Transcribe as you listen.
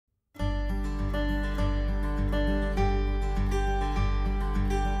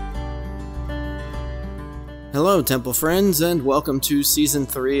Hello, Temple friends, and welcome to Season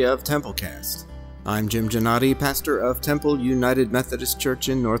 3 of TempleCast. I'm Jim Gennady, pastor of Temple United Methodist Church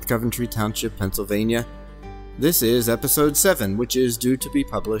in North Coventry Township, Pennsylvania. This is Episode 7, which is due to be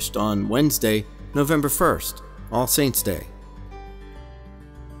published on Wednesday, November 1st, All Saints' Day.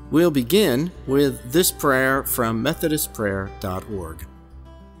 We'll begin with this prayer from methodistprayer.org.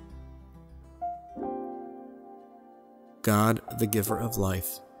 God, the giver of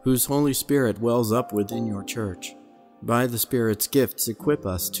life, whose Holy Spirit wells up within your church, by the Spirit's gifts equip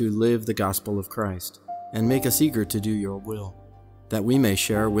us to live the gospel of Christ, and make us eager to do your will, that we may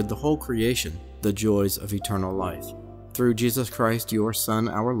share with the whole creation the joys of eternal life. Through Jesus Christ, your Son,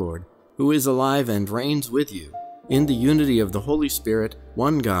 our Lord, who is alive and reigns with you, in the unity of the Holy Spirit,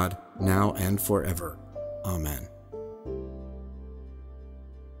 one God, now and forever. Amen.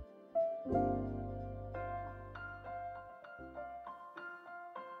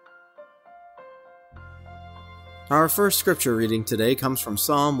 Our first scripture reading today comes from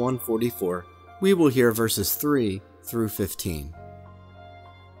Psalm 144. We will hear verses 3 through 15.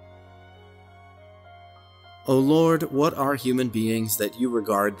 O Lord, what are human beings that you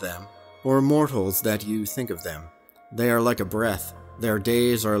regard them, or mortals that you think of them? They are like a breath, their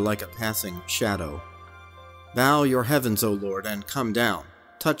days are like a passing shadow. Bow your heavens, O Lord, and come down.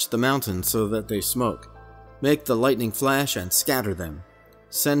 Touch the mountains so that they smoke. Make the lightning flash and scatter them.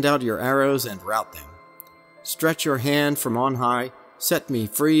 Send out your arrows and rout them. Stretch your hand from on high, set me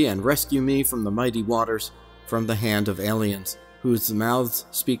free and rescue me from the mighty waters, from the hand of aliens, whose mouths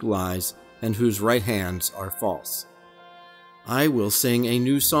speak lies, and whose right hands are false. I will sing a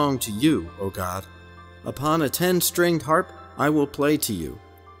new song to you, O God. Upon a 10-stringed harp I will play to you,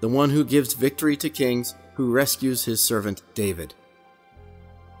 the one who gives victory to kings, who rescues his servant David.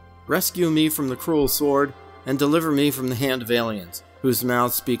 Rescue me from the cruel sword, and deliver me from the hand of aliens, whose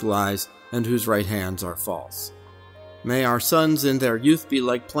mouths speak lies, and whose right hands are false. May our sons in their youth be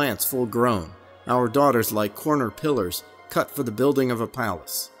like plants full grown, our daughters like corner pillars cut for the building of a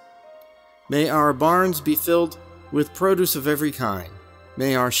palace. May our barns be filled with produce of every kind.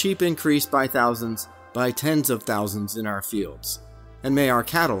 May our sheep increase by thousands, by tens of thousands in our fields. And may our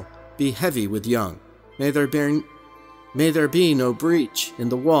cattle be heavy with young. May there be no breach in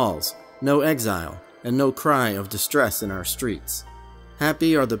the walls, no exile, and no cry of distress in our streets.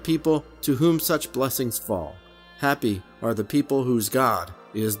 Happy are the people to whom such blessings fall. Happy are the people whose God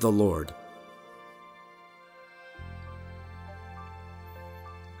is the Lord.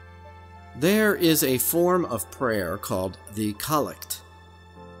 There is a form of prayer called the collect.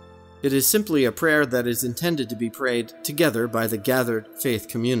 It is simply a prayer that is intended to be prayed together by the gathered faith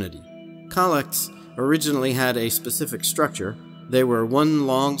community. Collects originally had a specific structure. They were one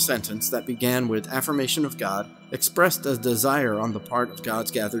long sentence that began with affirmation of God, expressed as desire on the part of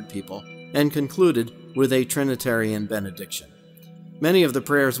God's gathered people, and concluded with a Trinitarian benediction. Many of the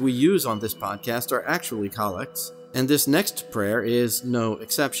prayers we use on this podcast are actually collects, and this next prayer is no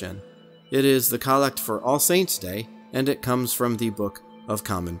exception. It is the collect for All Saints' Day, and it comes from the Book of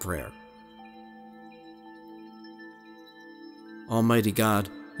Common Prayer. Almighty God,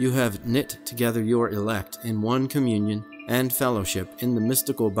 you have knit together your elect in one communion and fellowship in the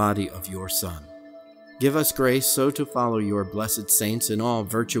mystical body of your Son. Give us grace so to follow your blessed saints in all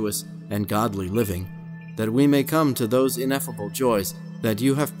virtuous and godly living, that we may come to those ineffable joys that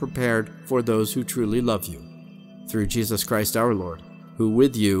you have prepared for those who truly love you. Through Jesus Christ our Lord, who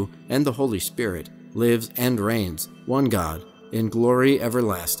with you and the Holy Spirit lives and reigns, one God, in glory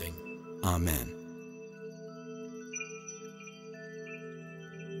everlasting. Amen.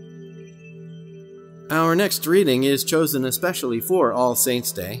 Our next reading is chosen especially for All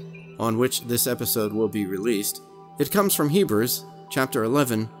Saints' Day, on which this episode will be released. It comes from Hebrews, chapter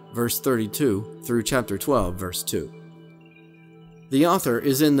 11, verse 32, through chapter 12, verse 2. The author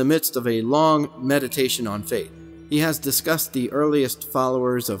is in the midst of a long meditation on faith. He has discussed the earliest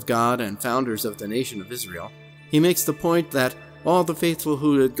followers of God and founders of the nation of Israel. He makes the point that all the faithful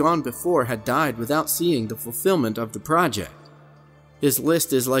who had gone before had died without seeing the fulfillment of the project. His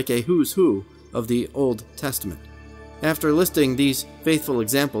list is like a who's who of the Old Testament. After listing these faithful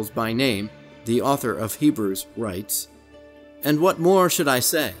examples by name, the author of Hebrews writes, "And what more should I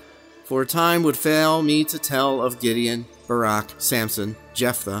say? For time would fail me to tell of Gideon, Barak, Samson,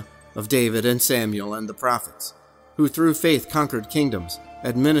 Jephthah, of David and Samuel and the prophets, who through faith conquered kingdoms,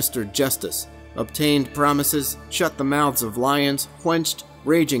 administered justice, obtained promises, shut the mouths of lions, quenched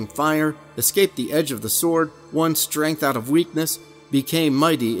raging fire, escaped the edge of the sword, won strength out of weakness, became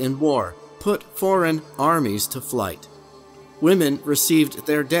mighty in war, put foreign armies to flight. Women received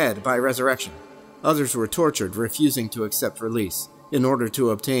their dead by resurrection. Others were tortured, refusing to accept release, in order to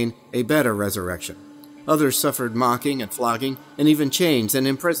obtain a better resurrection. Others suffered mocking and flogging, and even chains and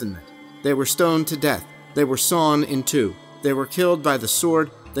imprisonment. They were stoned to death. They were sawn in two. They were killed by the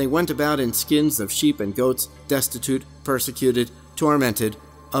sword. They went about in skins of sheep and goats, destitute, persecuted, tormented,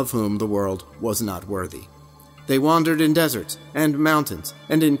 of whom the world was not worthy. They wandered in deserts and mountains,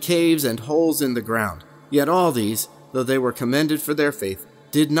 and in caves and holes in the ground. Yet all these, though they were commended for their faith,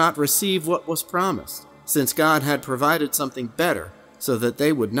 did not receive what was promised, since God had provided something better, so that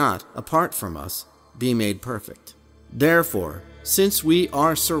they would not, apart from us, be made perfect. Therefore, since we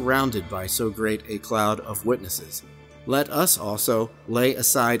are surrounded by so great a cloud of witnesses, let us also lay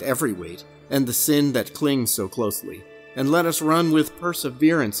aside every weight and the sin that clings so closely, and let us run with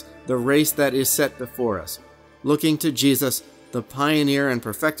perseverance the race that is set before us, looking to Jesus, the pioneer and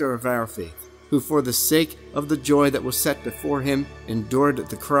perfecter of our faith, who for the sake of the joy that was set before him endured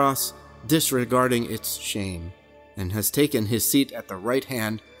the cross, disregarding its shame, and has taken his seat at the right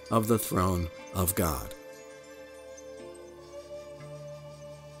hand of the throne of God.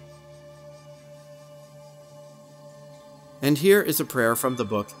 And here is a prayer from the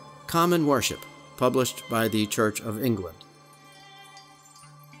book Common Worship, published by the Church of England.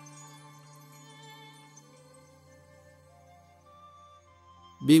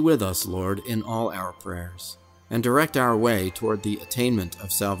 Be with us, Lord, in all our prayers, and direct our way toward the attainment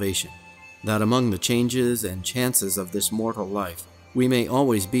of salvation, that among the changes and chances of this mortal life, we may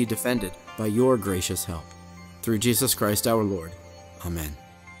always be defended by your gracious help. Through Jesus Christ our Lord. Amen.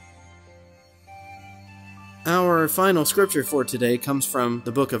 Our final scripture for today comes from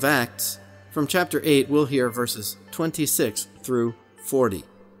the book of Acts. From chapter 8, we'll hear verses 26 through 40.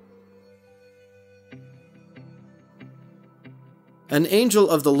 An angel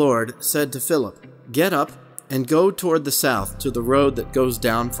of the Lord said to Philip, "Get up and go toward the south to the road that goes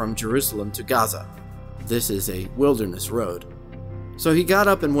down from Jerusalem to Gaza." This is a wilderness road. So he got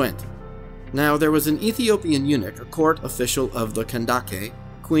up and went. Now there was an Ethiopian eunuch, a court official of the Kandake,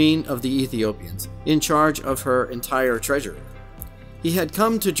 queen of the Ethiopians, in charge of her entire treasury. He had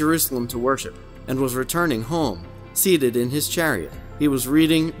come to Jerusalem to worship, and was returning home, seated in his chariot. He was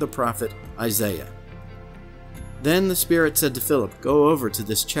reading the prophet Isaiah. Then the Spirit said to Philip, "Go over to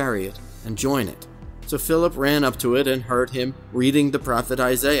this chariot and join it." So Philip ran up to it and heard him reading the prophet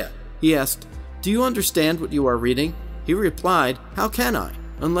Isaiah. He asked, "Do you understand what you are reading?" He replied, "How can I,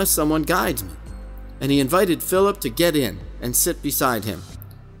 unless someone guides me?" And he invited Philip to get in and sit beside him.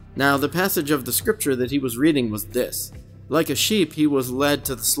 Now the passage of the scripture that he was reading was this: "Like a sheep he was led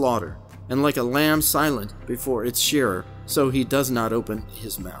to the slaughter, and like a lamb silent before its shearer, so he does not open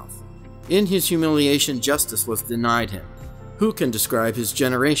his mouth. In his humiliation justice was denied him. Who can describe his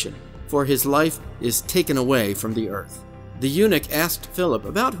generation? For his life is taken away from the earth." The eunuch asked Philip,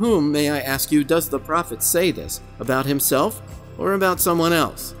 "About whom, may I ask you, does the prophet say this? About himself or about someone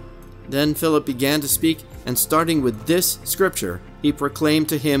else?" Then Philip began to speak, and starting with this scripture, he proclaimed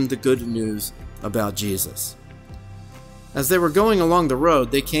to him the good news about Jesus. As they were going along the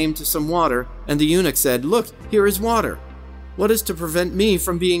road, they came to some water, and the eunuch said, "Look, here is water. What is to prevent me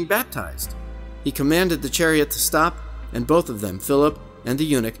from being baptized?" He commanded the chariot to stop, and both of them, Philip and the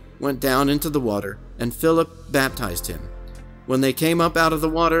eunuch, went down into the water, and Philip baptized him. When they came up out of the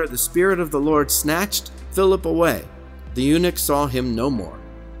water, the Spirit of the Lord snatched Philip away. The eunuch saw him no more,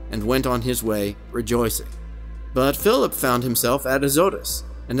 and went on his way rejoicing. But Philip found himself at Azotus,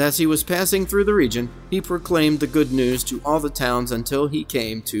 and as he was passing through the region, he proclaimed the good news to all the towns until he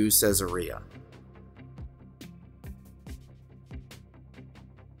came to Caesarea.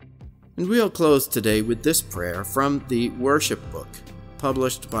 And we'll close today with this prayer from the Worship Book,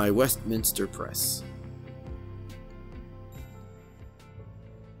 published by Westminster Press.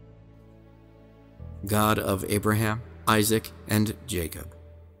 God of Abraham, Isaac, and Jacob,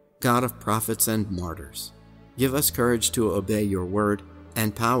 God of prophets and martyrs, give us courage to obey your word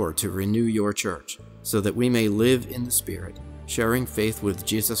and power to renew your church, so that we may live in the Spirit, sharing faith with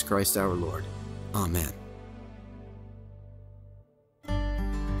Jesus Christ our Lord. Amen.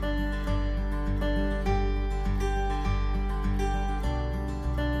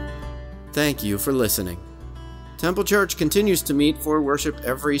 Thank you for listening. Temple Church continues to meet for worship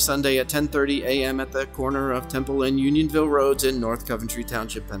every Sunday at 10:30 a.m. at the corner of Temple and Unionville Roads in North Coventry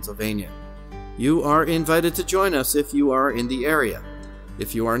Township, Pennsylvania. You are invited to join us if you are in the area.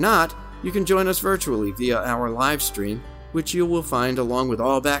 If you are not, you can join us virtually via our live stream, which you will find along with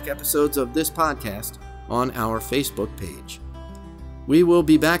all back episodes of this podcast on our Facebook page. We will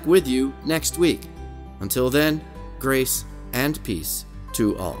be back with you next week. Until then, grace and peace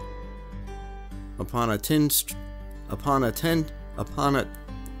to all.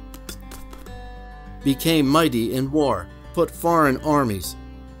 became mighty in war, put foreign armies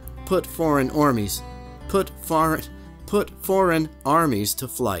Put foreign armies to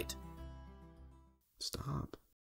flight. Stop.